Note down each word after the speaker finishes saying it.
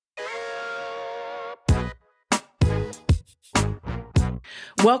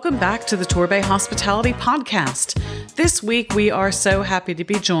Welcome back to the Torbay Hospitality Podcast. This week, we are so happy to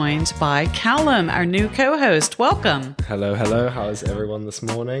be joined by Callum, our new co-host. Welcome. Hello. How is everyone this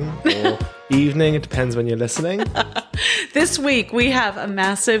morning or evening? It depends when you're listening. This week, we have a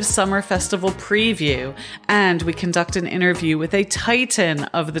massive summer festival preview, and we conduct an interview with a titan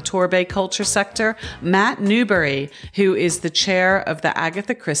of the Torbay culture sector, Matt Newbury, who is the chair of the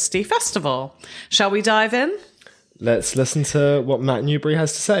Agatha Christie Festival. Shall we dive in? Let's listen to what Matt Newbury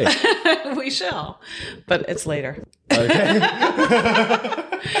has to say. We shall, but it's later. Okay.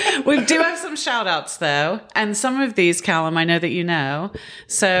 We do have some shout outs though, and some of these, Callum, I know that you know.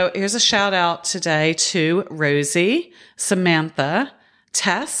 So here's a shout out today to Rosie, Samantha,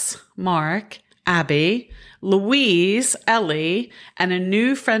 Tess, Mark, Abby, Louise, Ellie, and a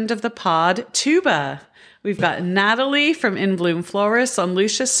new friend of the pod, Tuba. We've got Natalie from In Bloom Florist on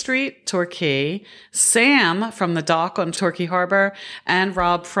Lucius Street, Torquay, Sam from the dock on Torquay Harbor, and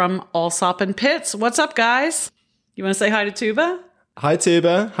Rob from Allsop and Pitts. What's up, guys? You want to say hi to Tuba? Hi,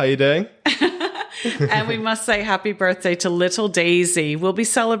 Tuba. How you doing? And we must say happy birthday to little Daisy. We'll be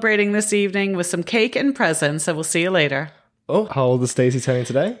celebrating this evening with some cake and presents, so we'll see you later. Oh, how old is Daisy turning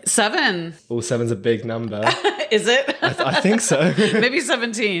today? 7. Oh, 7's a big number. Is it? I think so. Maybe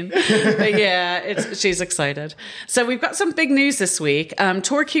 17. But yeah, she's excited. So we've got some big news this week.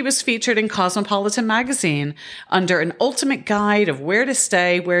 Torquay was featured in Cosmopolitan magazine under an ultimate guide of where to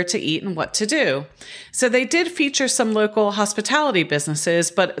stay, where to eat, and what to do. So they did feature some local hospitality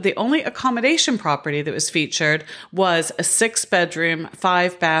businesses, but the only accommodation property that was featured was a 6-bedroom,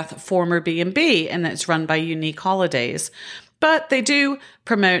 5-bath former B&B, and it's run by Unique Holidays. But they do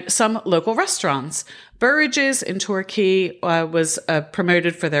promote some local restaurants. Burridge's in Torquay was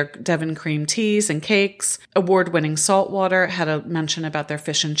promoted for their Devon cream teas and cakes. Award-winning Saltwater had a mention about their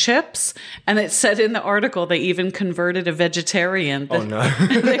fish and chips. And it said in the article they even converted a vegetarian. Oh, no.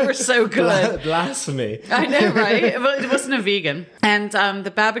 They were so good. Blasphemy. I know, right? Well, it wasn't a vegan. And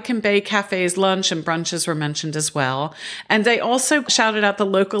the Barbican Bay Cafe's lunch and brunches were mentioned as well. And they also shouted out the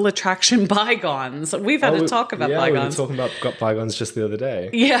local attraction Bygones. We've had a talk about Bygones. We were talking about Bygones just the other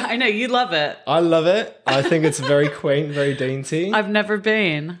day. Yeah, I know. You love it. I love it. I think it's very quaint, very dainty. I've never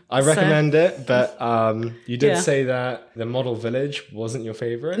been. I recommend it, but you did say that the model village wasn't your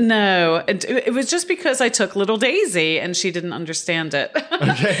favorite. No, it was just because I took little Daisy and she didn't understand it.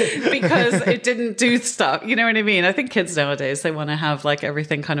 Okay. Because it didn't do stuff. You know what I mean? I think kids nowadays, they want to have like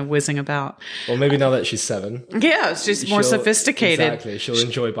everything kind of whizzing about. Well, maybe now that she's 7. Yeah, she's more sophisticated. Exactly. She'll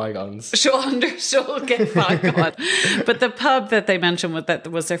enjoy Bygones. She'll get Bygone. But the pub that they mentioned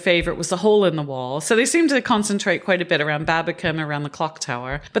that was their favorite was the Hole in the Wall. So they seem to concentrate quite a bit around Babbacombe, around the clock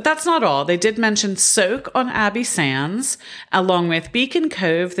tower. But that's not all. They did mention Soak on Abbey Sands, along with Beacon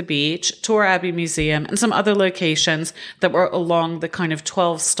Cove, the beach, Tor Abbey Museum, and some other locations that were along the kind of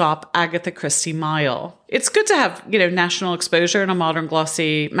 12-stop Agatha Christie mile. It's good to have, national exposure in a modern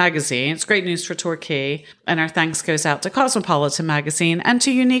glossy magazine. It's great news for Torquay. And our thanks goes out to Cosmopolitan magazine and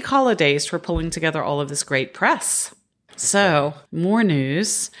to Unique Holidays for pulling together all of this great press. So, more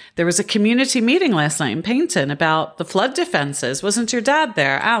news. There was a community meeting last night in Paignton about the flood defences. Wasn't your dad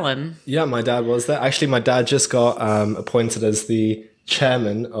there, Alan? Yeah, my dad was there. Actually, my dad just got appointed as the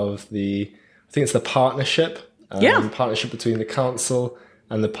chairman of I think it's the partnership. Partnership between the council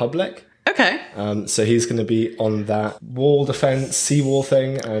and the public. Okay. So he's going to be on that wall defence, seawall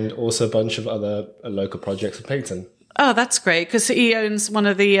thing, and also a bunch of other local projects in Paignton. Oh, that's great, because he owns one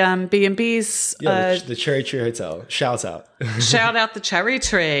of the B&Bs. Yeah, the Cherry Tree Hotel. Shout out. Shout out the Cherry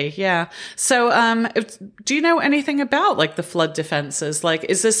Tree, yeah. So do you know anything about, like, the flood defences? Like,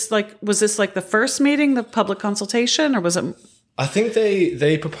 was this the first meeting, the public consultation, or was it... I think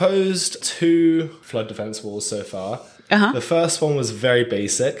they proposed 2 flood defence walls so far. Uh-huh. The first one was very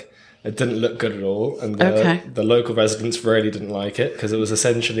basic. It didn't look good at all, and the local residents really didn't like it, because it was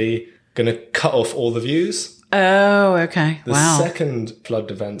essentially going to cut off all the views. Oh, okay. The second flood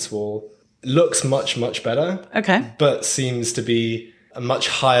defense wall looks much, much better. Okay. But seems to be a much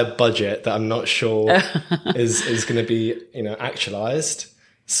higher budget that I'm not sure is going to be, actualized.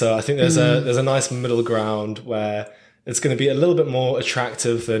 So I think there's a nice middle ground where it's going to be a little bit more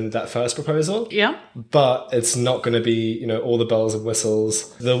attractive than that first proposal. Yeah. But it's not going to be, all the bells and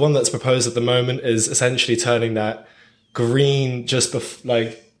whistles. The one that's proposed at the moment is essentially turning that green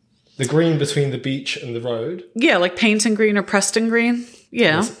the green between the beach and the road. Yeah, like Paignton Green or Preston Green.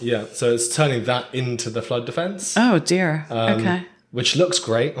 Yeah. Yeah, so it's turning that into the flood defence. Oh, dear. Okay. Which looks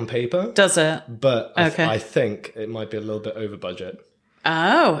great on paper. Does it? But I think it might be a little bit over budget.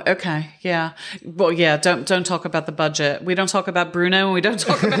 Oh, okay. Yeah. Well, yeah, don't talk about the budget. We don't talk about Bruno and we don't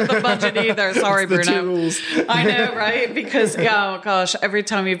talk about the budget either. Sorry, It's the Bruno. two rules. I know, right? Because, oh gosh, every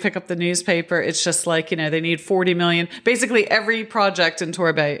time you pick up the newspaper, it's just like, they need 40 million. Basically, every project in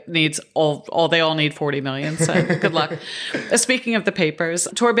Torbay needs they all need 40 million. So good luck. Speaking of the papers,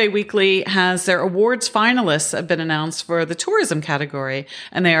 Torbay Weekly has their awards finalists have been announced for the tourism category,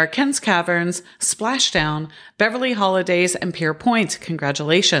 and they are Kent's Caverns, Splashdown, Beverly Holidays, and Pier Point.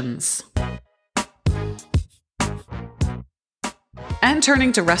 Congratulations. And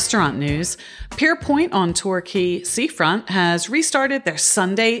turning to restaurant news, Pier Point on Torquay Seafront has restarted their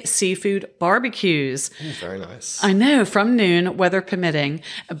Sunday seafood barbecues. Ooh, very nice. I know, from noon, weather permitting,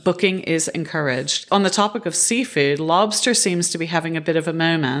 booking is encouraged. On the topic of seafood, lobster seems to be having a bit of a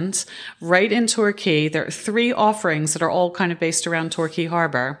moment. Right in Torquay, there are 3 offerings that are all kind of based around Torquay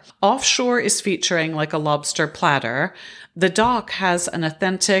Harbour. Offshore is featuring like a lobster platter. The dock has an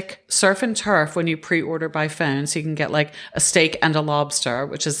authentic surf and turf when you pre-order by phone. So you can get like a steak and a lobster,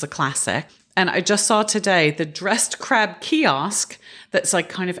 which is the classic. And I just saw today the dressed crab kiosk that's like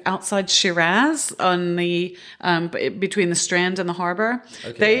kind of outside Shiraz on the between the Strand and the harbour.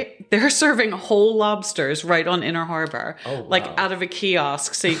 Okay. They're serving whole lobsters right on Inner Harbour, like out of a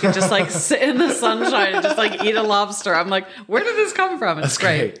kiosk. So you can just like sit in the sunshine and just like eat a lobster. I'm like, where did this come from? It's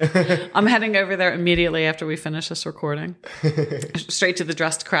great. I'm heading over there immediately after we finish this recording. Straight to the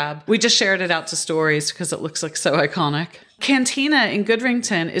dressed crab. We just shared it out to stories because it looks like so iconic. Cantina in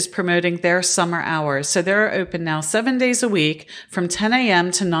Goodrington is promoting their summer hours. So they're open now 7 days a week from 10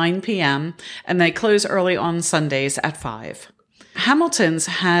 a.m. to 9 p.m. and they close early on Sundays at 5. Hamilton's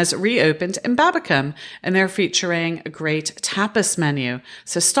has reopened in Babacombe and they're featuring a great tapas menu.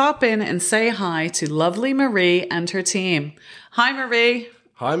 So stop in and say hi to lovely Marie and her team. Hi, Marie.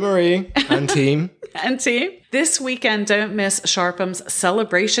 Hi, Marie and team. And team. This weekend, don't miss Sharpham's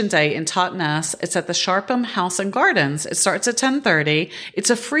Celebration Day in Totnes. It's at the Sharpham House and Gardens. It starts at 10:30. It's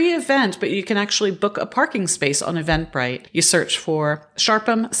a free event, but you can actually book a parking space on Eventbrite. You search for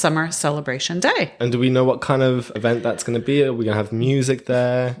Sharpham Summer Celebration Day. And do we know what kind of event that's going to be? Are we going to have music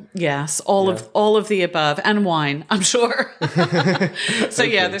there? Yes, all of the above, and wine, I'm sure. So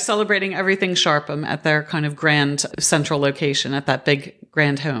yeah, they're celebrating everything Sharpham at their kind of grand central location at that big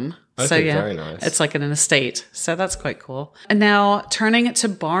grand home. Okay, so yeah, very nice. It's like in an estate. So that's quite cool. And now turning it to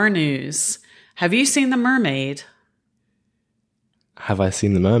bar news. Have you seen The Mermaid? Have I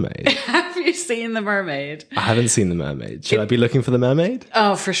seen The Mermaid? Have you seen The Mermaid? I haven't seen The Mermaid. Should I be looking for The Mermaid?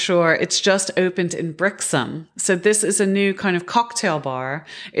 Oh, for sure. It's just opened in Brixham. So this is a new kind of cocktail bar.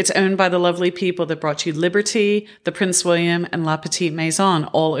 It's owned by the lovely people that brought you Liberty, the Prince William, and La Petite Maison,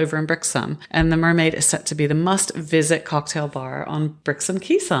 all over in Brixham. And The Mermaid is set to be the must-visit cocktail bar on Brixham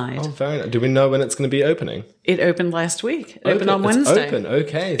Quayside. Oh, very nice. Do we know when it's going to be opening? It opened last week. It opened on Wednesday. It's open,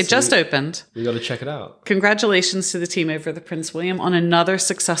 okay. It just opened. We got to check it out. Congratulations to the team over at the Prince William on another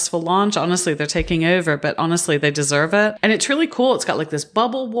successful launch. Honestly, they're taking over, but honestly, they deserve it. And it's really cool. It's got like this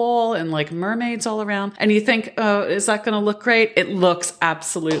bubble wall and like mermaids all around. And you think, oh, is that going to look great? It looks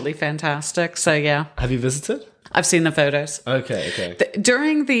absolutely fantastic. So yeah. Have you visited? I've seen the photos. Okay.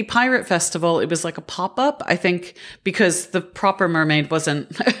 During the Pirate Festival, it was like a pop-up, I think, because the proper mermaid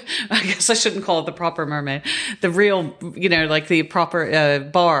wasn't, I guess I shouldn't call it the proper mermaid. The real, like the proper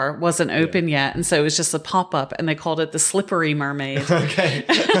bar wasn't open yet. And so it was just a pop-up and they called it the Slippery Mermaid. Okay.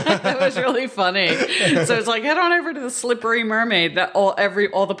 That was really funny. So it's like, head on over to the Slippery Mermaid. That all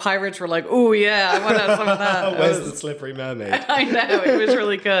the pirates were like, oh yeah, I want to have some of that. Where's the Slippery Mermaid? I know, it was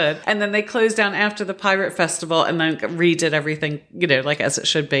really good. And then they closed down after the Pirate Festival and then redid everything, like as it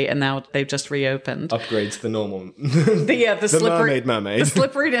should be. And now they've just reopened. Upgrade to the normal. The slippery mermaid. The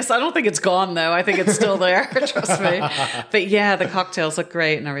slipperiness. I don't think it's gone though. I think it's still there. Trust me. But yeah, the cocktails look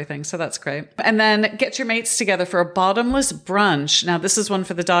great and everything. So that's great. And then get your mates together for a bottomless brunch. Now this is one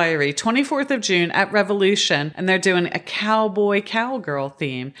for the diary. 24th of June at Revolution. And they're doing a cowboy-cowgirl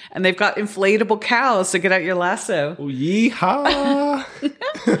theme. And they've got inflatable cows. So get out your lasso. Oh, yeehaw.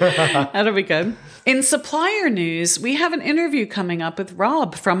 That'll be good. In supplier news, we have an interview coming up with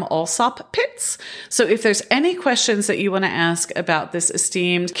Rob from Allsop Pits. So if there's any questions that you want to ask about this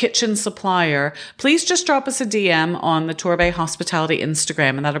esteemed kitchen supplier, please just drop us a DM on the Torbay Hospitality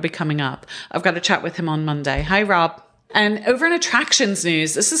Instagram, and that'll be coming up. I've got to chat with him on Monday. Hi, Rob. And over in attractions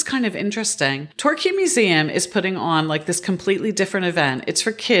news, this is kind of interesting. Torquay Museum is putting on like this completely different event. It's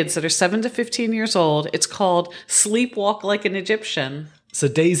for kids that are 7 to 15 years old. It's called Sleepwalk Like an Egyptian. So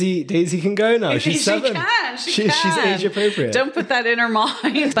Daisy can go now. She's 7. She can. She's age appropriate. Don't put that in her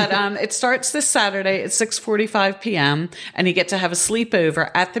mind. But it starts this Saturday at 6:45 p.m. and you get to have a sleepover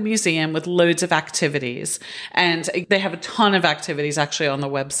at the museum with loads of activities. And they have a ton of activities actually on the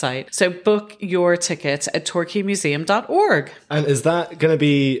website. So book your tickets at torquaymuseum.org. And is that going to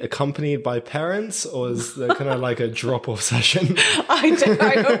be accompanied by parents, or is there kind of like a drop-off session?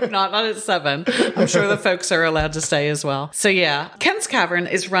 I hope not at 7. I'm sure the folks are allowed to stay as well. So yeah, Ken's Cavern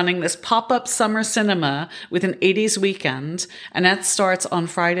is running this pop-up summer cinema with an 80s weekend, and that starts on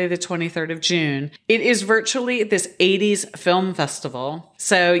Friday the 23rd of June. It is virtually this 80s film festival.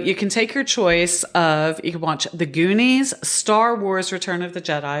 So you can take your choice of, you can watch The Goonies, Star Wars Return of the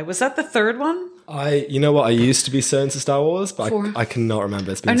Jedi. Was that the third one? You know what? I used to be so into Star Wars, but I cannot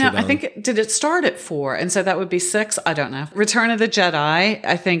remember. It's been too long. I think, did it start at 4? And so that would be 6? I don't know. Return of the Jedi,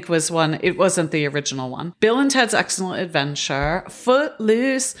 I think, was one. It wasn't the original one. Bill and Ted's Excellent Adventure,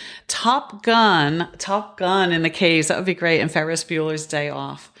 Footloose, Top Gun in the Caves. That would be great. And Ferris Bueller's Day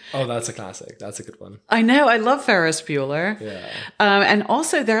Off. Oh, that's a classic. That's a good one. I know. I love Ferris Bueller. Yeah. And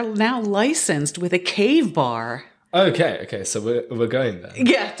also, they're now licensed with a cave bar. Okay. So we're going there.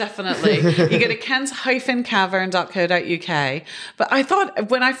 Yeah, definitely. You go to kens-cavern.co.uk. But I thought,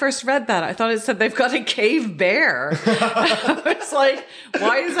 when I first read that, I thought it said they've got a cave bear. It's like,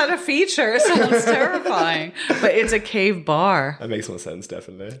 why is that a feature? It sounds terrifying. But it's a cave bar. That makes more sense,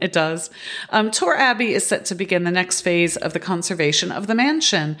 definitely. It does. Tor Abbey is set to begin the next phase of the conservation of the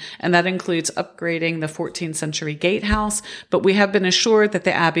mansion, and that includes upgrading the 14th century gatehouse. But we have been assured that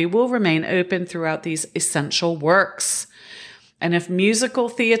the Abbey will remain open throughout these essential works. And if musical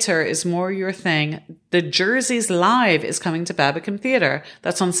theater is more your thing, The Jerseys Live is coming to Babbacombe Theatre.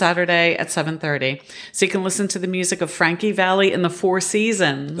 That's on Saturday at 7:30. So you can listen to the music of Frankie Valli in the Four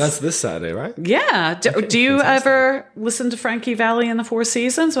Seasons. That's this Saturday, right? Yeah. Do you ever listen to Frankie Valli in the Four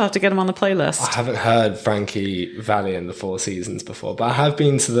Seasons? We'll have to get him on the playlist. I haven't heard Frankie Valli in the Four Seasons before, but I have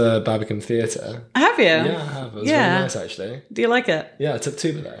been to the Babbacombe Theatre. Have you? Yeah, I have. It was really nice, actually. Do you like it? Yeah, I took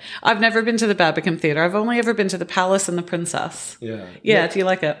tuba there. I've never been to the Babbacombe Theatre. I've only ever been to the Palace and the Princess. Yeah. Do you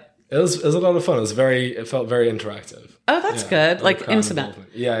like it? It was a lot of fun. It felt very interactive. Oh, that's good. Like intimate.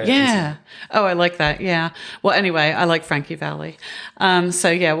 Yeah. Oh, I like that. Yeah. Well, anyway, I like Frankie Valli. So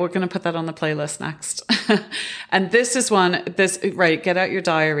yeah, we're going to put that on the playlist next. And this is right. Get out your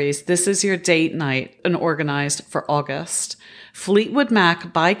diaries. This is your date night and organized for August. Fleetwood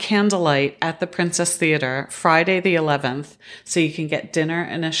Mac by candlelight at the Princess Theatre, Friday the 11th. So you can get dinner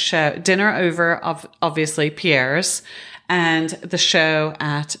and a show, dinner over obviously Pierre's, and the show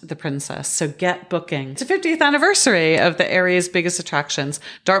at the Princess. So get booking. It's the 50th anniversary of the area's biggest attractions,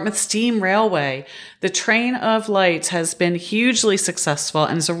 Dartmouth Steam Railway. The Train of Lights has been hugely successful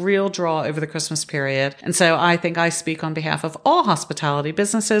and is a real draw over the Christmas period. And so I think I speak on behalf of all hospitality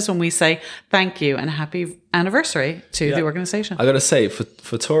businesses when we say thank you and happy anniversary to the organization. I got to say,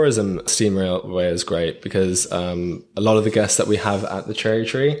 for tourism, Steam Railway is great because a lot of the guests that we have at the Cherry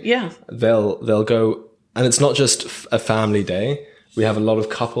Tree, they'll go. And it's not just a family day. We have a lot of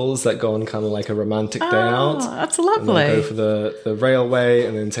couples that go on kind of like a romantic day out. That's lovely. And go for the railway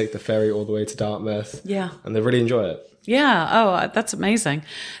and then take the ferry all the way to Dartmouth. Yeah. And they really enjoy it. Yeah. Oh, that's amazing.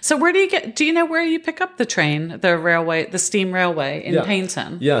 So do you know where you pick up the train, the steam railway in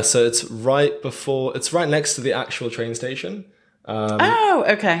Paignton? Yeah. So it's right next to the actual train station.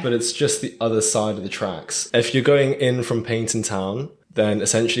 Okay. But it's just the other side of the tracks. If you're going in from Paignton town, then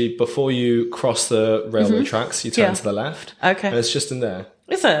essentially before you cross the railway tracks, you turn to the left. Okay. And it's just in there.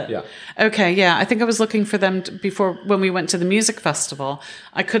 Is it? Yeah. Okay, yeah. I think I was looking for them before when we went to the music festival.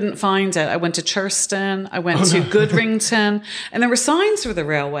 I couldn't find it. I went to Churston, I went to Goodrington, and there were signs for the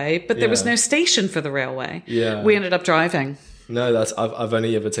railway, but there was no station for the railway. Yeah. We ended up driving. No, I've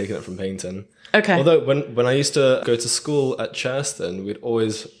only ever taken it from Paignton. Okay. Although when I used to go to school at Churston, we'd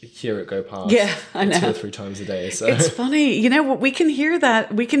always hear it go past. Yeah, I know. 2 or 3 times a day. So it's funny. You know what? We can hear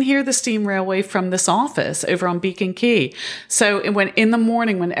that. We can hear the steam railway from this office over on Beacon Quay. So in the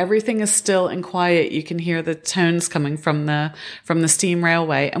morning, when everything is still and quiet, you can hear the tones coming from the steam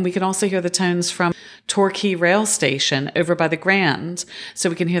railway, and we can also hear the tones from Torquay Rail Station over by the Grand. So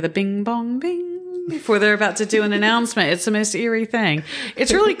we can hear the bing bong bing before they're about to do an announcement. It's the most eerie thing.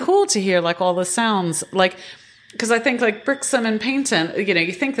 It's really cool to hear like all the sounds, like, because I think like Brixham and Paignton,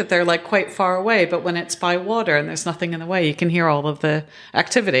 you think that they're like quite far away, but when it's by water and there's nothing in the way, you can hear all of the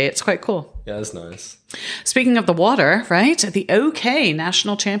activity. It's quite cool. Yeah, that's nice. Speaking of the water, right? The OK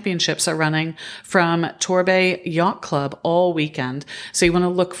National Championships are running from Torbay Yacht Club all weekend. So you want to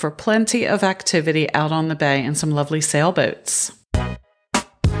look for plenty of activity out on the bay and some lovely sailboats.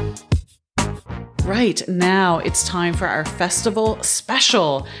 right, now it's time for our festival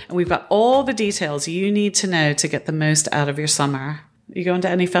special. And we've got all the details you need to know to get the most out of your summer. You going to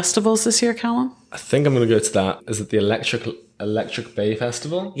any festivals this year, Callum? I think I'm going to go to that. Is it the Electric Bay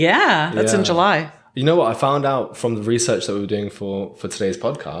Festival? Yeah, that's in July. You know what? I found out from the research that we were doing for today's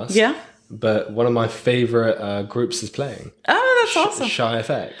podcast. Yeah. But one of my favorite groups is playing. Oh, that's awesome. Shy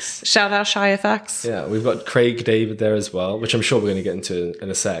FX. Shout out Shy FX. Yeah, we've got Craig David there as well, which I'm sure we're going to get into in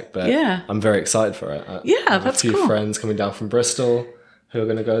a sec. But I'm very excited for it. Yeah, that's cool. A few friends coming down from Bristol who are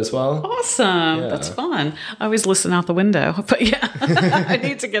going to go as well. Awesome. Yeah. That's fun. I always listen out the window, but yeah, I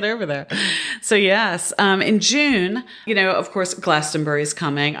need to get over there. So yes, in June, of course, Glastonbury is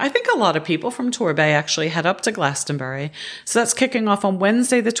coming. I think a lot of people from Torbay actually head up to Glastonbury. So that's kicking off on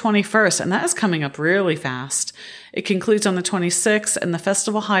Wednesday, the 21st, and that is coming up really fast. It concludes on the 26th, and the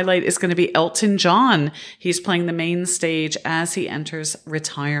festival highlight is going to be Elton John. He's playing the main stage as he enters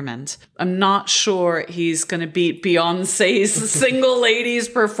retirement. I'm not sure he's going to beat Beyonce's Single Ladies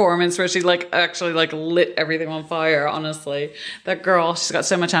performance, where she actually lit everything on fire. Honestly, that girl, she's got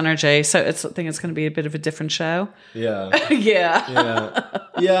so much energy. So I think it's going to be a bit of a different show. Yeah.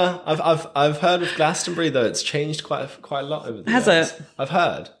 Yeah. I've heard of Glastonbury though. It's changed quite a lot over the years. Has it? I've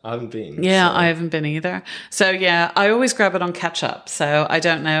heard. I haven't been. Yeah, so. I haven't been either. So yeah. I always grab it on catch up. So I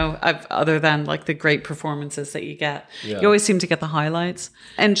don't know, other than the great performances that you get. Yeah. You always seem to get the highlights.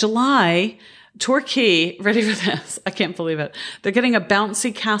 In July, Torquay, ready for this? I can't believe it. They're getting a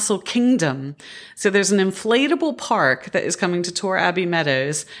bouncy castle kingdom. So there's an inflatable park that is coming to Tor Abbey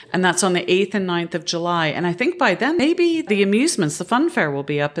Meadows, and that's on the 8th and 9th of July. And I think by then, maybe the amusements, the fun fair will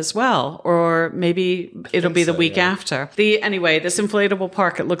be up as well. Or maybe it'll be the week after. Anyway, this inflatable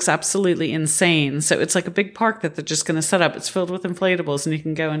park, it looks absolutely insane. So it's like a big park that they're just going to set up. It's filled with inflatables, and you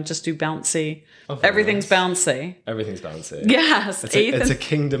can go and just do bouncy. Everything's bouncy. Everything's bouncy. Yes. It's a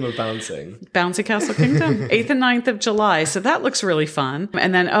kingdom of bouncing. Bouncy Castle Kingdom, 8th and 9th of July. So that looks really fun.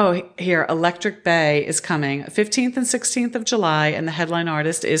 And then, here, Electric Bay is coming 15th and 16th of July. And the headline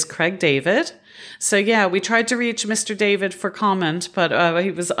artist is Craig David. So yeah, we tried to reach Mr. David for comment, but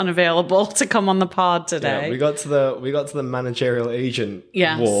he was unavailable to come on the pod today. Yeah, we got to the managerial agent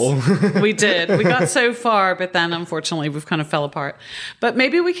wall. We did. We got so far, but then unfortunately we've kind of fell apart. But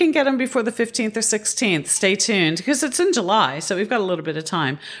maybe we can get him before the 15th or 16th. Stay tuned, because it's in July, so we've got a little bit of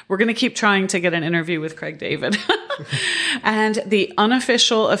time. We're going to keep trying to get an interview with Craig David. And the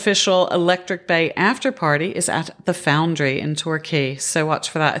official Electric Bay after party is at the Foundry in Torquay. So watch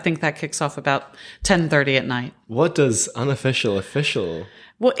for that. I think that kicks off about 10:30 at night. What does official?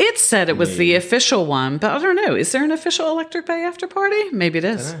 Well, it said it was the official one, but I don't know. Is there an official Electric Bay after party? Maybe it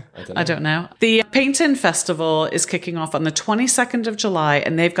is. I don't know. The Painton Festival is kicking off on the 22nd of July,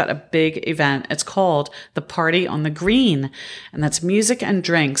 and they've got a big event. It's called The Party on the Green, and that's music and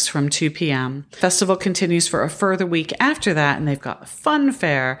drinks from 2 p.m. The festival continues for a further week after that, and they've got a fun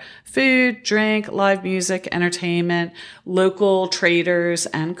fair, food, drink, live music, entertainment, local traders,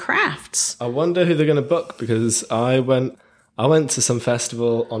 and crafts. I wonder who they're going to book, because I went to some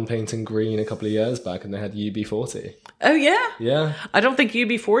festival on Painting Green a couple of years back, and they had UB40. Oh, yeah? Yeah. I don't think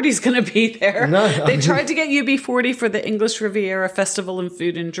UB40 is going to be there. No. They tried to get UB40 for the English Riviera Festival in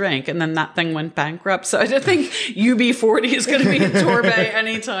Food and Drink, and then that thing went bankrupt. So I don't think UB40 is going to be in Torbay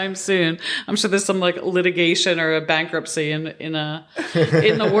anytime soon. I'm sure there's some litigation or a bankruptcy in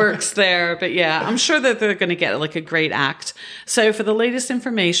the works there. But yeah, I'm sure that they're going to get a great act. So for the latest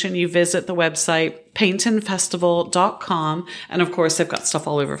information, you visit the website paintonfestival.com. And of course, they've got stuff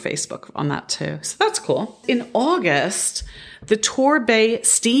all over Facebook on that too. So that's cool. In August, the Torbay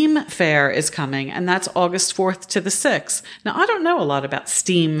Steam Fair is coming, and that's August 4th to the 6th. Now, I don't know a lot about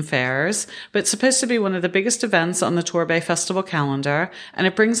steam fairs, but it's supposed to be one of the biggest events on the Torbay Festival calendar, and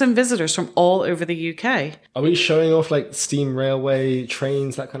it brings in visitors from all over the UK. Are we showing off steam railway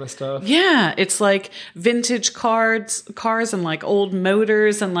trains, that kind of stuff? Yeah, it's vintage cars and old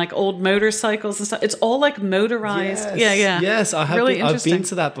motors and old motorcycles and stuff. It's all motorized. Yes. Yeah. Yes, I've been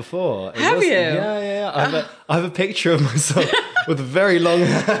to that before. Have you? Yeah. I have a picture of myself with very long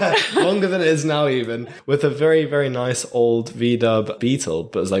hair, longer than it is now even, with a very, very nice old V-dub Beetle,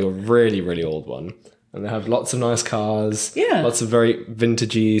 but it's a really, really old one. And they have lots of nice cars, lots of very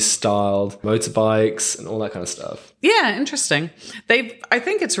vintagey styled motorbikes and all that kind of stuff. Yeah, interesting. I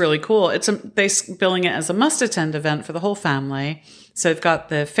think it's really cool. They're billing it as a must-attend event for the whole family. So they've got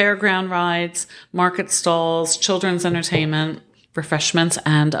the fairground rides, market stalls, children's entertainment, refreshments,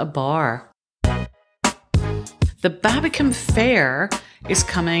 and a bar. The Babbacombe Fair is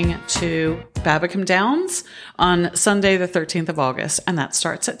coming to Babbacombe Downs on Sunday, the 13th of August, and that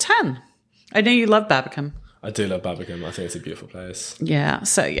starts at 10. I know you love Babbacombe. I do love Babacombe. I think it's a beautiful place. Yeah.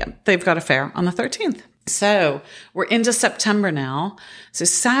 So, yeah, they've got a fair on the 13th. So we're into September now. So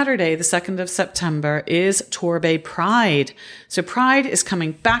Saturday, the 2nd of September, is Torbay Pride. So Pride is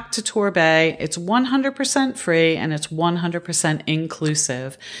coming back to Torbay. It's 100% free and it's 100%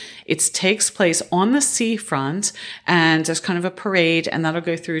 inclusive. It takes place on the seafront and there's kind of a parade and that'll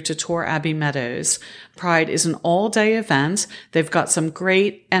go through to Tor Abbey Meadows. Pride is an all-day event. They've got some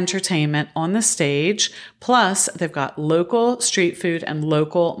great entertainment on the stage. Plus, they've got local street food and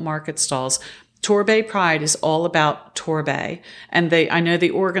local market stalls. Torbay Pride is all about Torbay. And I know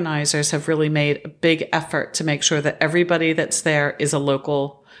the organizers have really made a big effort to make sure that everybody that's there is a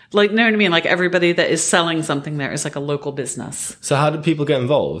local, like, you know what I mean? Like everybody that is selling something there is like a local business. So how do people get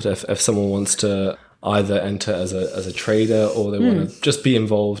involved if someone wants to either enter as a trader or they want to just be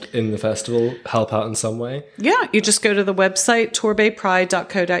involved in the festival, help out in some way? Yeah, you just go to the website,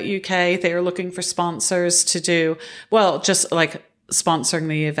 torbaypride.co.uk. They are looking for sponsors to do, well, just like sponsoring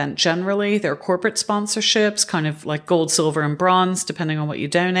the event generally. There are corporate sponsorships, kind of like gold, silver, and bronze, depending on what you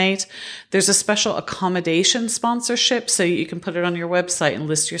donate. There's a special accommodation sponsorship, so you can put it on your website and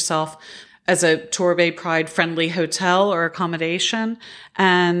list yourself as a Torbay Pride friendly hotel or accommodation.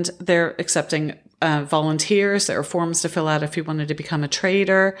 And they're accepting volunteers. There are forms to fill out if you wanted to become a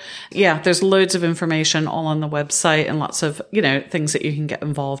trader. Yeah, there's loads of information all on the website and lots of, things that you can get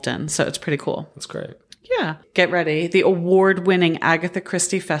involved in. So it's pretty cool. That's great. Yeah. Get ready. The award-winning Agatha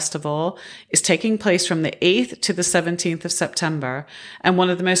Christie Festival is taking place from the 8th to the 17th of September. And one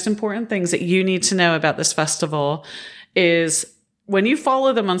of the most important things that you need to know about this festival is when you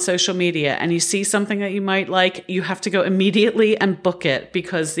follow them on social media and you see something that you might like, you have to go immediately and book it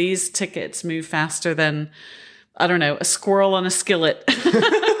because these tickets move faster than, I don't know, a squirrel on a skillet.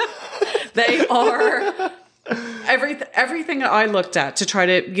 They are... Everything that I looked at to try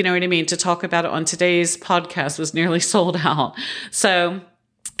to, to talk about it on today's podcast was nearly sold out. So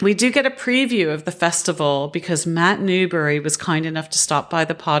we do get a preview of the festival because Matt Newbury was kind enough to stop by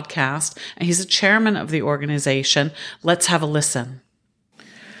the podcast and he's a chairman of the organization. Let's have a listen.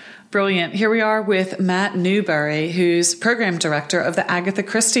 Brilliant. Here we are with Matt Newbury, who's program director of the Agatha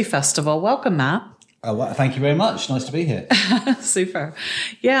Christie Festival. Welcome, Matt. Well, thank you very much. Nice to be here. Super.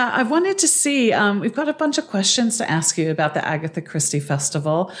 Yeah, I wanted to see, we've got a bunch of questions to ask you about the Agatha Christie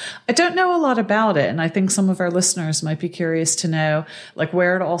Festival. I don't know a lot about it, and I think some of our listeners might be curious to know, like,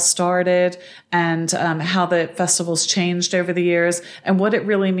 where it all started and how the festival's changed over the years and what it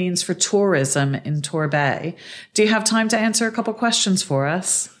really means for tourism in Torbay. Do you have time to answer a couple questions for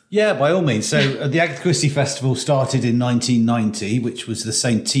us? Yeah, by all means. So the Agatha Christie Festival started in 1990, which was the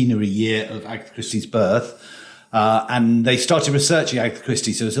centenary year of Agatha Christie's birth. And they started researching Agatha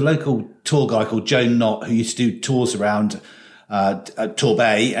Christie. So there's a local tour guide called Joan Knott who used to do tours around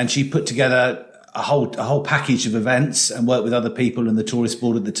Torbay, and she put together a whole package of events and worked with other people in the tourist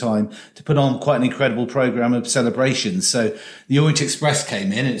board at the time to put on quite an incredible program of celebrations. So the Orient Express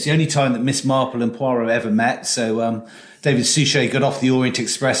came in, and it's the only time that Miss Marple and Poirot ever met. So David Suchet got off the Orient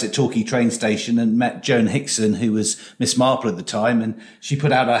Express at Torquay train station and met Joan Hickson, who was Miss Marple at the time, and she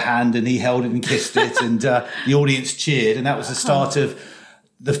put out her hand and he held it and kissed it, and the audience cheered, and that was the start of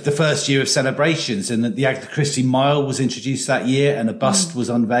the first year of celebrations. And the Agatha Christie Mile was introduced that year, and a bust was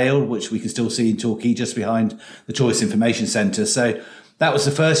unveiled, which we can still see in Torquay just behind the Tourist Information Centre. So that was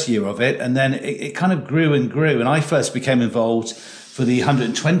the first year of it, and then it kind of grew and grew, and I first became involved for the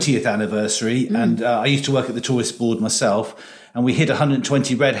 120th anniversary. And I used to work at the tourist board myself, and we hid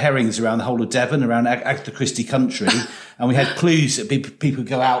 120 red herrings around the whole of Devon, around Agatha Christie country. And we had clues that people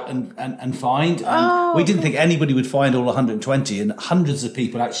go out and find. And we didn't think anybody would find all 120, and hundreds of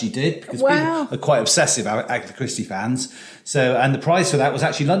people actually did, because people are quite obsessive Agatha Christie fans. So, and the prize for that was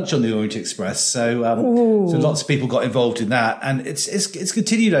actually lunch on the Orient Express. So, so lots of people got involved in that, and it's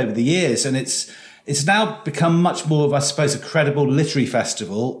continued over the years, and it's now become much more of, I suppose, a credible literary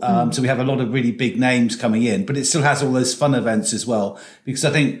festival. So we have a lot of really big names coming in, but it still has all those fun events as well. Because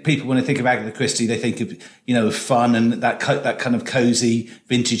I think people, when they think of Agatha Christie, they think of, of fun and that kind of cozy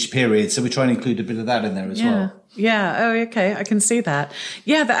vintage period. So we try and include a bit of that in there as well. Yeah. Oh, okay. I can see that.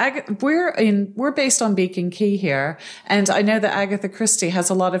 Yeah. We're based on Beacon Quay here. And I know that Agatha Christie has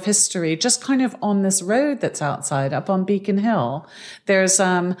a lot of history just kind of on this road that's outside up on Beacon Hill. There's,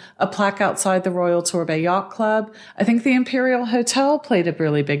 a plaque outside the Royal Torbay Yacht Club. I think the Imperial Hotel played a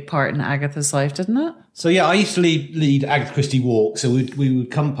really big part in Agatha's life, didn't it? So yeah, I used to lead Agatha Christie Walk. So we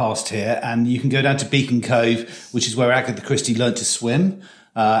would come past here, and you can go down to Beacon Cove, which is where Agatha Christie learnt to swim.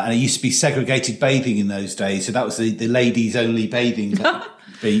 And it used to be segregated bathing in those days. So that was the ladies only bathing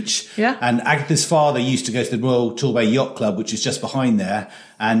beach. Yeah. And Agatha's father used to go to the Royal Torbay Yacht Club, which is just behind there.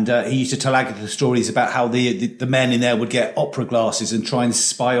 And he used to tell Agatha stories about how the men in there would get opera glasses and try and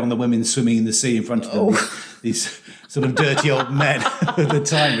spy on the women swimming in the sea in front of them. These sort of dirty old men at the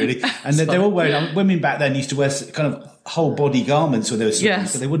time, really. And they're all wearing, women back then used to wear kind of whole body garments when they were swimming,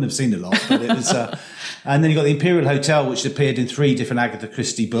 so they wouldn't have seen a lot. But it was, and then you got the Imperial Hotel, which appeared in 3 different Agatha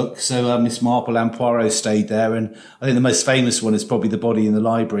Christie books. So Miss Marple and Poirot stayed there, and I think the most famous one is probably The Body in the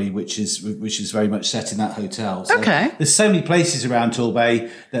Library, which is very much set in that hotel. So there's so many places around Torbay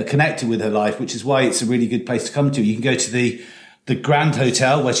that are connected with her life, which is why it's a really good place to come to. You can go to the Grand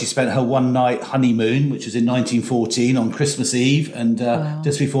Hotel, where she spent her one-night honeymoon, which was in 1914 on Christmas Eve, and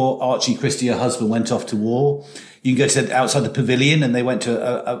just before Archie Christie, her husband, went off to war. You can go to outside the Pavilion, and they went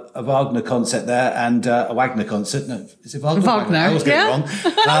to a Wagner concert there, and a Wagner concert. No, is it Wagner? Wagner. I was getting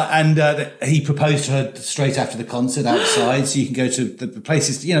it wrong. And he proposed to her straight after the concert outside. So you can go to the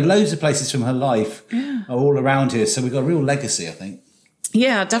places, loads of places from her life are all around here. So we've got a real legacy, I think.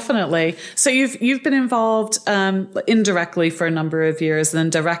 Yeah, definitely. So you've been involved indirectly for a number of years, and then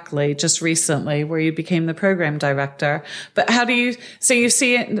directly just recently, where you became the program director. But how do you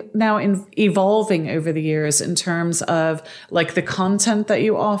see it now evolving over the years in terms of like the content that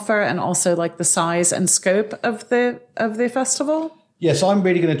you offer, and also like the size and scope of the festival? Yeah, so I'm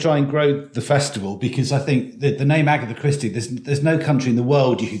really going to try and grow the festival, because I think that the name Agatha Christie, there's no country in the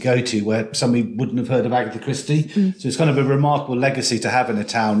world you could go to where somebody wouldn't have heard of Agatha Christie. So it's kind of a remarkable legacy to have in a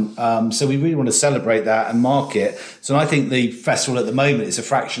town. So we really want to celebrate that and mark it. So I think the festival at the moment is a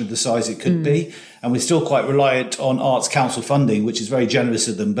fraction of the size it could be. And we're still quite reliant on Arts Council funding, which is very generous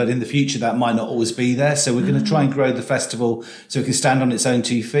of them. But in the future, that might not always be there. So we're going to try and grow the festival so it can stand on its own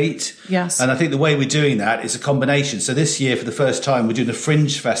 2 feet. Yes. And I think the way we're doing that is a combination. So this year, for the first time, we're doing a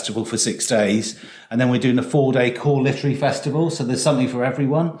Fringe Festival for 6 days. And then we're doing a 4-day core literary festival. So there's something for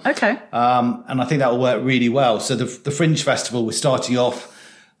everyone. Okay. And I think that will work really well. So the Fringe Festival, we're starting off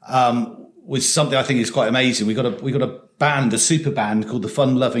with something I think is quite amazing. We got a band, a super band called the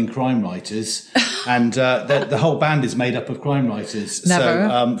Fun Loving Crime Writers, and the whole band is made up of crime writers. Never.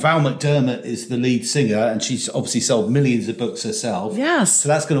 So Val McDermott is the lead singer, and she's obviously sold millions of books herself. Yes. So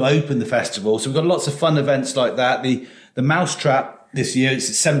that's going to open the festival. So we've got lots of fun events like that. The Mousetrap this year,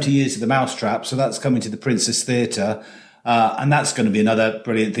 it's 70 years of the Mousetrap, so that's coming to the Princess Theatre. And that's going to be another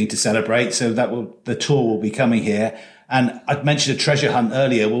brilliant thing to celebrate. So the tour will be coming here. And I'd mentioned a treasure hunt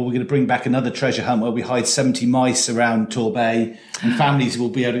earlier. Well, we're going to bring back another treasure hunt where we hide 70 mice around Torbay, and families will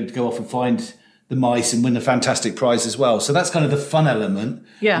be able to go off and find the mice and win a fantastic prize as well. So that's kind of the fun element.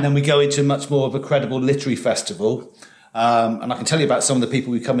 Yeah. And then we go into much more of a credible literary festival. And I can tell you about some of the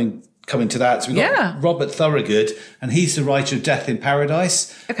people who coming to that. So we've got Robert Thorogood, and he's the writer of Death in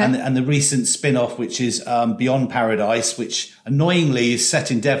Paradise, and the recent spin-off, which is Beyond Paradise, which annoyingly is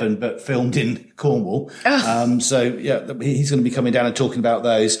set in Devon but filmed in Cornwall. So he's going to be coming down and talking about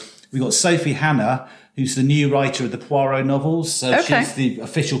those. We've got Sophie Hannah, who's the new writer of the Poirot novels. So she's the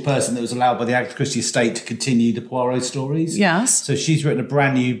official person that was allowed by the Agatha Christie estate to continue the Poirot stories. Yes. So she's written a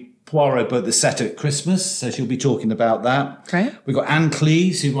brand new Poirot book that's set at Christmas, so she'll be talking about that. Great. We've got Anne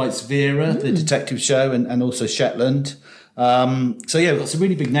Cleese, who writes Vera, the detective show, and also Shetland. So we've got some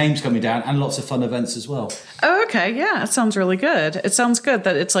really big names coming down, and lots of fun events as well. Oh, okay. Yeah, it sounds really good. It sounds good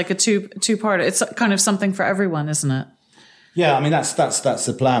that it's like a two-part. It's kind of something for everyone, isn't it? Yeah, I mean that's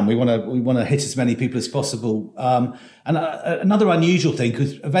the plan. We want to hit as many people as possible. And another unusual thing,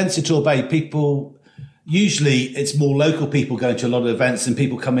 because events at Torbay, people. Usually it's more local people going to a lot of events than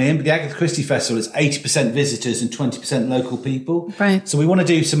people coming in. But the Agatha Christie Festival is 80% visitors and 20% local people. Right. So we want to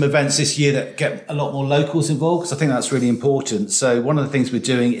do some events this year that get a lot more locals involved, because I think that's really important. So one of the things we're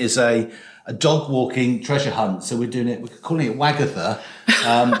doing is a dog walking treasure hunt. So we're calling it Wagatha.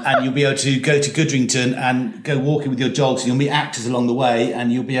 And you'll be able to go to Goodrington and go walking with your dogs, and you'll meet actors along the way,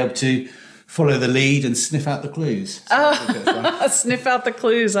 and you'll be able to follow the lead and sniff out the clues. So sniff out the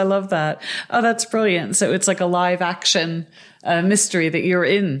clues. I love that. Oh, that's brilliant. So it's like a live action mystery that you're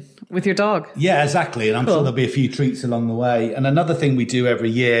in with your dog. Yeah, exactly. And I'm sure there'll be a few treats along the way. And another thing we do every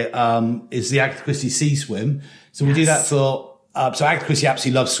year is the Agatha Christie Sea Swim. So we do that for... so Agatha Christie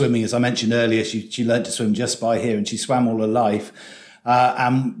absolutely loves swimming. As I mentioned earlier, she learned to swim just by here, and she swam all her life.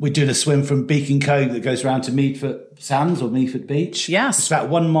 And we're doing a swim from Beacon Cove that goes around to Meadfoot Sands or Meadfoot Beach. Yes. It's about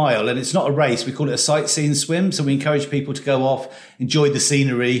 1 mile, and it's not a race. We call it a sightseeing swim. So we encourage people to go off, enjoy the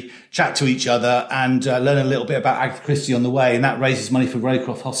scenery, chat to each other, and learn a little bit about Agatha Christie on the way. And that raises money for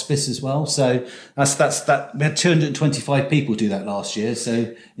Rowcroft Hospice as well. So that's that. We had 225 people do that last year,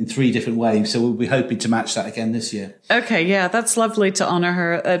 so in 3 different waves. So we'll be hoping to match that again this year. Okay, yeah, that's lovely to honour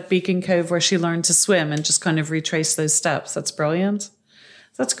her at Beacon Cove, where she learned to swim, and just kind of retrace those steps. That's brilliant.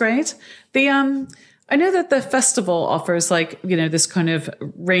 That's great. I know that the festival offers like, this kind of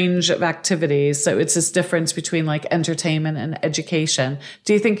range of activities. So it's this difference between like entertainment and education.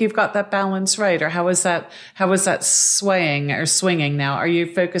 Do you think you've got that balance right? Or how is that swaying or swinging now? Are you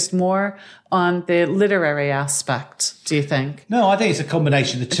focused more on the literary aspect, do you think? No, I think it's a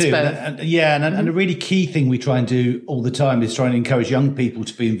combination of the two. And a really key thing we try and do all the time is try and encourage young people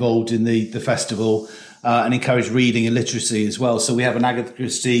to be involved in the festival and encourage reading and literacy as well. So we have an Agatha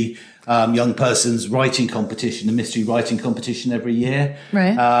Christie young person's writing competition, a mystery writing competition every year.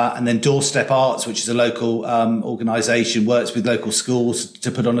 Right. And then Doorstep Arts, which is a local organisation, works with local schools to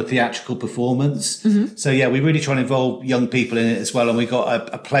put on a theatrical performance. Mm-hmm. So, we really try and involve young people in it as well. And we've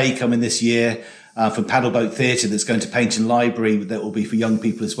got a play coming this year from Paddleboat Theatre that's going to Paynton Library that will be for young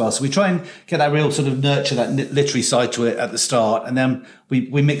people as well. So we try and get that real sort of nurture that literary side to it at the start. And then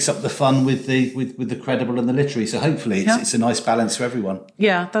we mix up the fun with the credible and the literary. So hopefully it's a nice balance for everyone.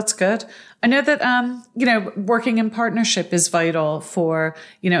 Yeah, that's good. I know that, working in partnership is vital for,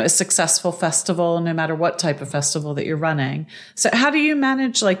 a successful festival, no matter what type of festival that you're running. So how do you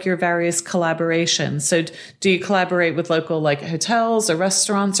manage like your various collaborations? So do you collaborate with local like hotels or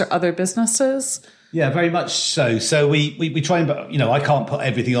restaurants or other businesses? Yeah, very much so. So we try and, I can't put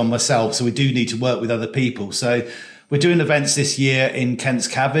everything on myself. So we do need to work with other people. So we're doing events this year in Kent's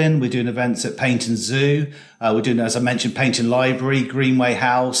Cabin. We're doing events at Paynton Zoo. We're doing, as I mentioned, Paynton Library, Greenway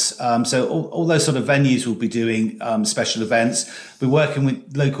House. So all those sort of venues will be doing special events. We're working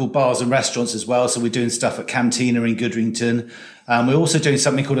with local bars and restaurants as well. So we're doing stuff at Cantina in Goodrington. We're also doing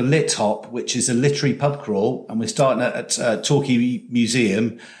something called a Lit Hop, which is a literary pub crawl. And we're starting at Torquay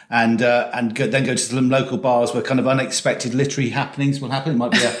Museum and then go to some local bars where kind of unexpected literary happenings will happen. It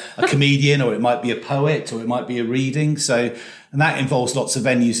might be a comedian, or it might be a poet, or it might be a reading. And that involves lots of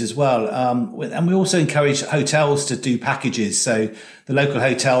venues as well. And we also encourage hotels to do packages. So the local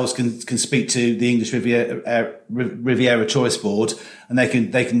hotels can speak to the English Riviera Tourist Board, and they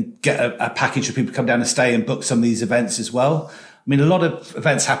can get a package for people to come down and stay and book some of these events as well. I mean, a lot of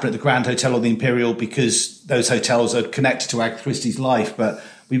events happen at the Grand Hotel or the Imperial because those hotels are connected to Agatha Christie's life, but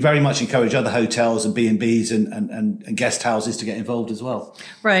we very much encourage other hotels and B&Bs and guest houses to get involved as well.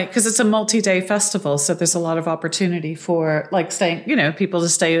 Right, because it's a multi-day festival, so there's a lot of opportunity for like staying, people to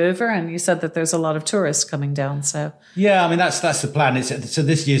stay over. And you said that there's a lot of tourists coming down. So yeah, I mean that's the plan. So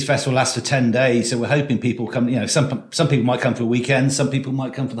this year's festival lasts for 10 days. So we're hoping people come. Some people might come for a weekend, some people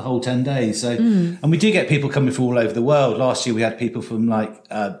might come for the whole 10 days. So and we do get people coming from all over the world. Last year we had people from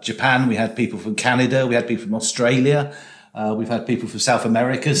Japan, we had people from Canada, we had people from Australia. We've had people from South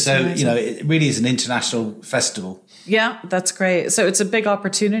America. So, it really is an international festival. Yeah, that's great. So it's a big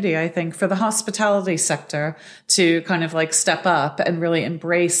opportunity, I think, for the hospitality sector to kind of like step up and really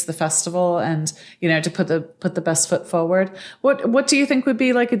embrace the festival and, to put the best foot forward. What do you think would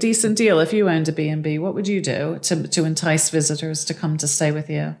be like a decent deal if you owned a B&B? What would you do to entice visitors to come to stay with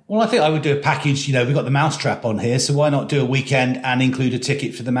you? Well, I think I would do a package. We've got the Mousetrap on here, so why not do a weekend and include a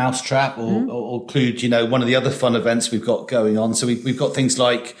ticket for the Mousetrap or include, one of the other fun events we've got going on. So we've got things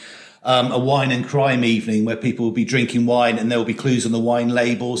like a wine and crime evening where people will be drinking wine and there will be clues on the wine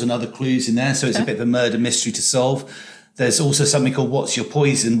labels and other clues in there. So it's a bit of a murder mystery to solve. There's also something called What's Your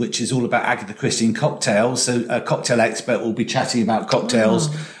Poison, which is all about Agatha Christie and cocktails. So a cocktail expert will be chatting about cocktails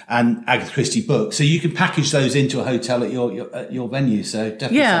and Agatha Christie books. So you can package those into a hotel at your venue. So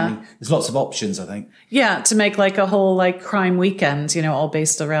definitely something. There's lots of options, I think. Yeah, to make like a whole like crime weekend, all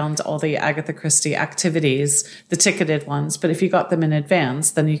based around all the Agatha Christie activities, the ticketed ones. But if you got them in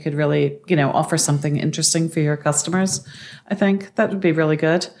advance, then you could really, offer something interesting for your customers. I think that would be really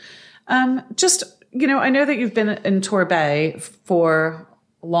good. I know that you've been in Torbay for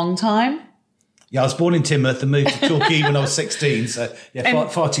a long time. Yeah, I was born in Teignmouth and moved to Torquay when I was 16. So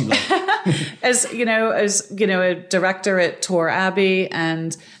far too long. As a director at Tor Abbey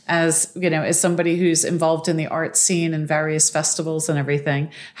and as somebody who's involved in the art scene and various festivals and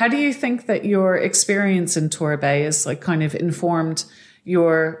everything, how do you think that your experience in Torbay is like kind of informed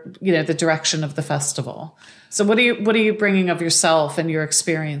your, the direction of the festival? So what are you bringing of yourself and your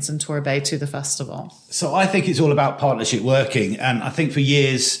experience in Torbay to the festival? So I think it's all about partnership working. And I think for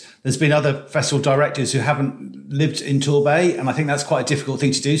years, there's been other festival directors who haven't lived in Torbay. And I think that's quite a difficult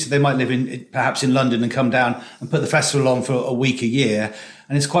thing to do. So they might live perhaps in London and come down and put the festival on for a week a year.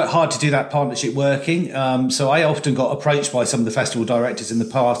 And it's quite hard to do that partnership working. So I often got approached by some of the festival directors in the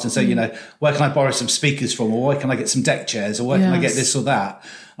past and say, where can I borrow some speakers from? Or where can I get some deck chairs? Or where can I get this or that?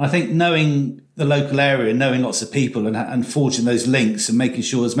 And I think knowing the local area, knowing lots of people and forging those links and making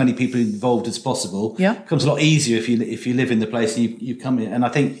sure as many people involved as possible becomes a lot easier if you live in the place and you come in. And I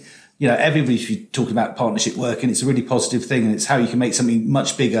think, everybody's talking about partnership work, and it's a really positive thing, and it's how you can make something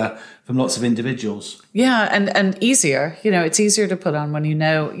much bigger from lots of individuals. Yeah, and easier. It's easier to put on when you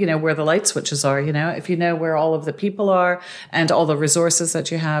know where the light switches are. If you know where all of the people are and all the resources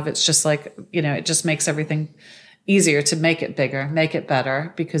that you have, it's just like, it just makes everything easier to make it bigger, make it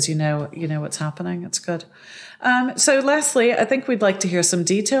better, because you know what's happening. It's good. So lastly, I think we'd like to hear some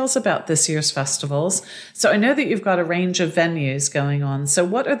details about this year's festivals. So I know that you've got a range of venues going on. So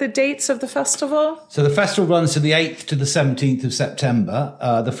what are the dates of the festival? So the festival runs to the 8th to the 17th of September.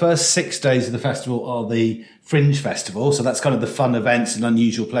 The first 6 days of the festival are the Fringe Festival. So that's kind of the fun events in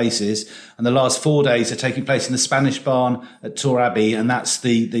unusual places. And the last 4 days are taking place in the Spanish Barn at Tor Abbey. And that's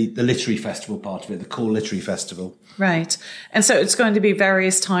the literary festival part of it, the core literary festival. Right. And so it's going to be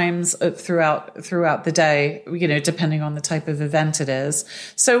various times throughout the day, depending on the type of event it is.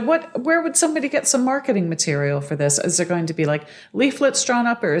 So where would somebody get some marketing material for this? Is there going to be like leaflets drawn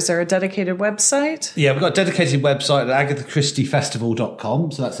up, or is there a dedicated website? Yeah, we've got a dedicated website at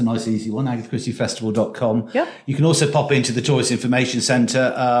agathachristiefestival.com. So that's a nice, easy one, agathachristiefestival.com. Yep. You can also pop into the Tourist Information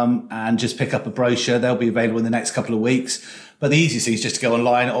Centre and just pick up a brochure. They'll be available in the next couple of weeks. But the easiest thing is just to go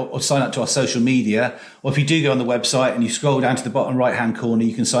online or sign up to our social media. Or if you do go on the website and you scroll down to the bottom right-hand corner,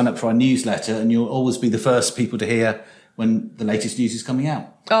 you can sign up for our newsletter, and you'll always be the first people to hear when the latest news is coming out.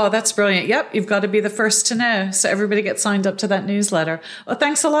 Oh, that's brilliant. Yep, you've got to be the first to know. So everybody gets signed up to that newsletter. Well,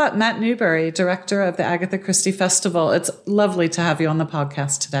 thanks a lot, Matt Newbury, director of the Agatha Christie Festival. It's lovely to have you on the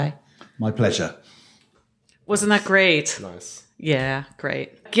podcast today. My pleasure. Wasn't that great? Nice. Yeah,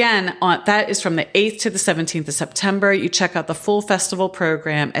 great. Again, that is from the 8th to the 17th of September. You check out the full festival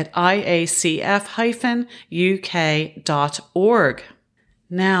program at iacf-uk.org.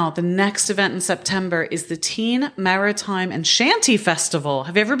 Now, the next event in September is the Teen Maritime and Shanty Festival.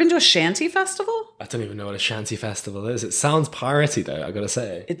 Have you ever been to a shanty festival? I don't even know what a shanty festival is. It sounds piratey, though, I gotta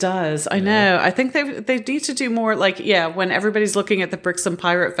say. It does. I know. I think they need to do more when everybody's looking at the Brixton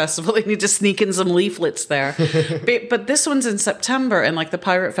Pirate Festival, they need to sneak in some leaflets there. but this one's in September, and the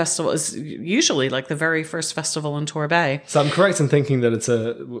Pirate Festival is usually the very first festival in Torbay. So I'm correct in thinking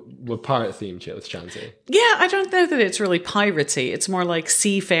that we're pirate themed here with shanty. Yeah, I don't know that it's really piratey. It's more like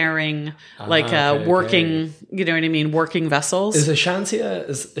seafaring, working, you know what I mean, working vessels. Is a shanty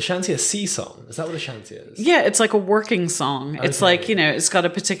a sea song? Is that what a shanty is? Yeah, it's like a working song. Okay. It's it's got a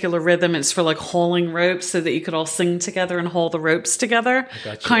particular rhythm. It's for hauling ropes so that you could all sing together and haul the ropes together,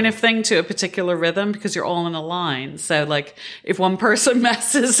 kind of thing, to a particular rhythm, because you're all in a line. So if one person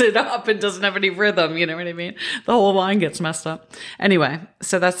messes it up and doesn't have any rhythm, you know what I mean? The whole line gets messed up. Anyway,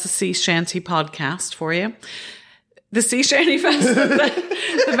 so that's the Sea Shanty podcast for you. The Sea Shanty Festival,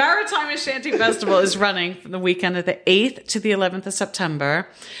 the Maritime and Shanty Festival is running from the weekend of the 8th to the 11th of September.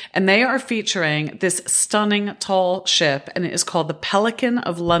 And they are featuring this stunning tall ship, and it is called the Pelican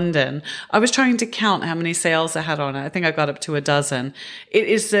of London. I was trying to count how many sails it had on it. I think I got up to a dozen. It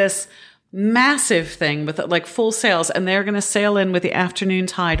is this massive thing with full sails, and they're going to sail in with the afternoon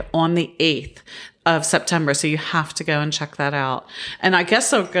tide on the 8th of September. So you have to go and check that out. And I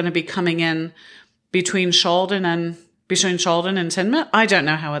guess they're going to be coming in between Shalden and Teignmouth. I don't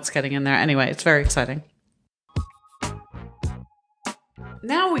know how it's getting in there. Anyway, it's very exciting.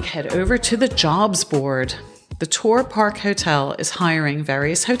 Now we head over to the jobs board. The Tor Park Hotel is hiring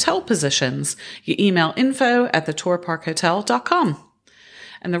various hotel positions. You email info@thetorparkhotel.com.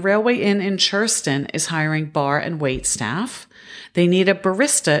 And the Railway Inn in Churston is hiring bar and wait staff. They need a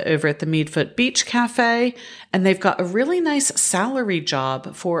barista over at the Meadfoot Beach Cafe, and they've got a really nice salary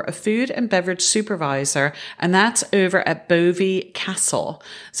job for a food and beverage supervisor, and that's over at Bovey Castle.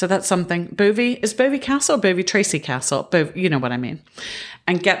 So that's something. Is Bovey Castle or Bovey Tracy Castle? You know what I mean.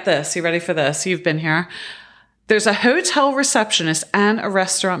 And get this, you ready for this? You've been here. There's a hotel receptionist and a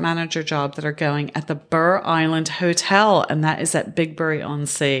restaurant manager job that are going at the Burr Island Hotel, and that is at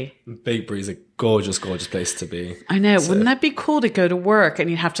Bigbury-on-Sea. Bigbury's a gorgeous, gorgeous place to be. I know. So. Wouldn't that be cool to go to work and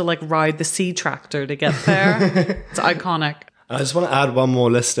you have to ride the sea tractor to get there? It's iconic. I just want to add one more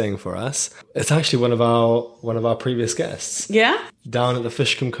listing for us. It's actually one of our previous guests. Yeah? Down at the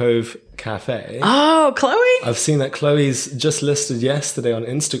Fishcombe Cove Cafe. Oh, Chloe? I've seen that Chloe's just listed yesterday on her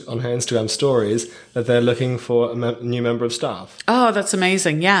Instagram stories that they're looking for a new member of staff. Oh, that's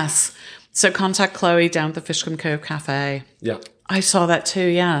amazing. Yes. So contact Chloe down at the Fishcombe Cove Cafe. Yeah. I saw that too,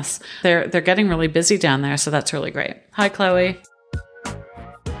 yes. They're getting really busy down there, so that's really great. Hi, Chloe.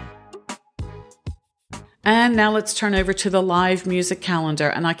 And now let's turn over to the live music calendar.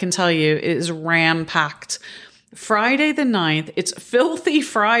 And I can tell you, it is ram-packed Friday the 9th, it's Filthy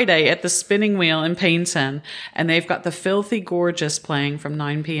Friday at the Spinning Wheel in Paignton, and they've got the Filthy Gorgeous playing from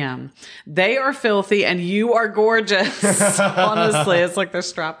 9 p.m. They are filthy and you are gorgeous. Honestly, it's like their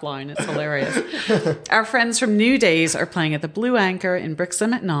strap line. It's hilarious. Our friends from New Days are playing at the Blue Anchor in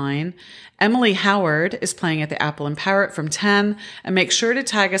Brixham at 9. Emily Howard is playing at the Apple and Parrot from 10. And make sure to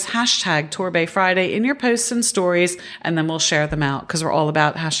tag us #Torbay Friday in your posts and stories, and then we'll share them out because we're all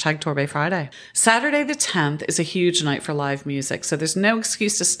about #Torbay Friday. Saturday the 10th is a huge night for live music, so there's no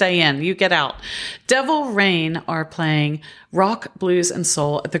excuse to stay in. You get out. Devil Rain are playing rock, blues, and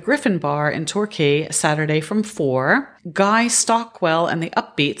soul at the Griffin Bar in Torquay Saturday from 4. Guy Stockwell and the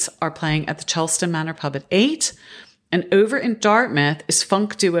Upbeats are playing at the Chelston Manor Pub at 8. And over in Dartmouth is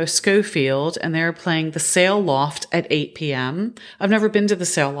funk duo Schofield, and they're playing the Sail Loft at 8 p.m. I've never been to the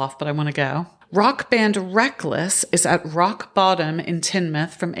Sail Loft, but I want to go. Rock band Reckless is at Rock Bottom in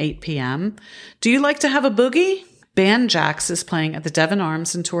Teignmouth from 8 p.m. Do you like to have a boogie? Band Jacks is playing at the Devon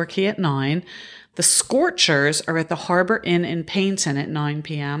Arms in Torquay at 9. The Scorchers are at the Harbour Inn in Paignton at 9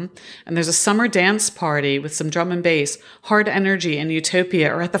 p.m. And there's a summer dance party with some drum and bass. Hard Energy and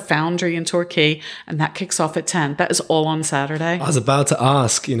Utopia are at the Foundry in Torquay, and that kicks off at 10. That is all on Saturday. I was about to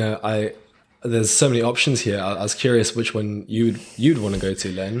ask, there's so many options here. I was curious which one you'd want to go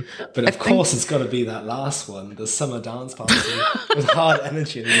to, Len. But of course, it's got to be that last one, the summer dance party with Hard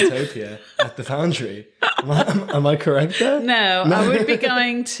Energy and Utopia at the Foundry. Am I correct there? No, I would be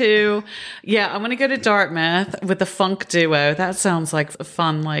going to, I want to go to Dartmouth with the funk duo. That sounds like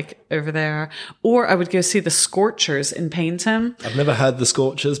fun, like over there. Or I would go see the Scorchers in Paignton. I've never heard the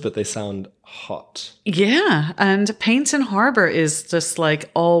Scorchers, but they sound hot. Yeah, and Paignton Harbour is just like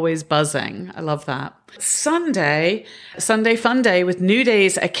always buzzing. I love that. Sunday Fun Day with New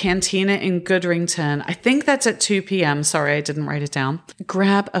Days at Cantina in Goodrington. I think that's at 2 p.m. Sorry, I didn't write it down.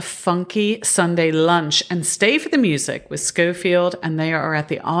 Grab a funky Sunday lunch and stay for the music with Schofield, and they are at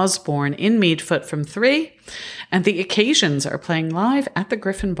the Osborne in Meadfoot from 3. And the Occasions are playing live at the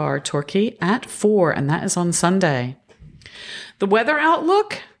Griffin Bar, Torquay at 4, and that is on Sunday. The weather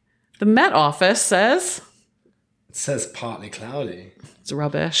outlook, the Met Office says... It says partly cloudy. It's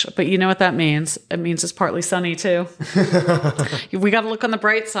rubbish. But you know what that means? It means it's partly sunny too. We got to look on the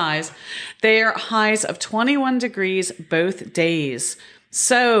bright side. They're highs of 21 degrees both days.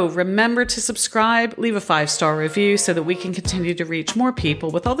 So remember to subscribe, leave a 5-star review so that we can continue to reach more people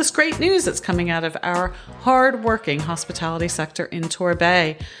with all this great news that's coming out of our hard-working hospitality sector in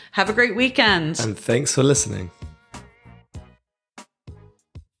Torbay. Have a great weekend. And thanks for listening.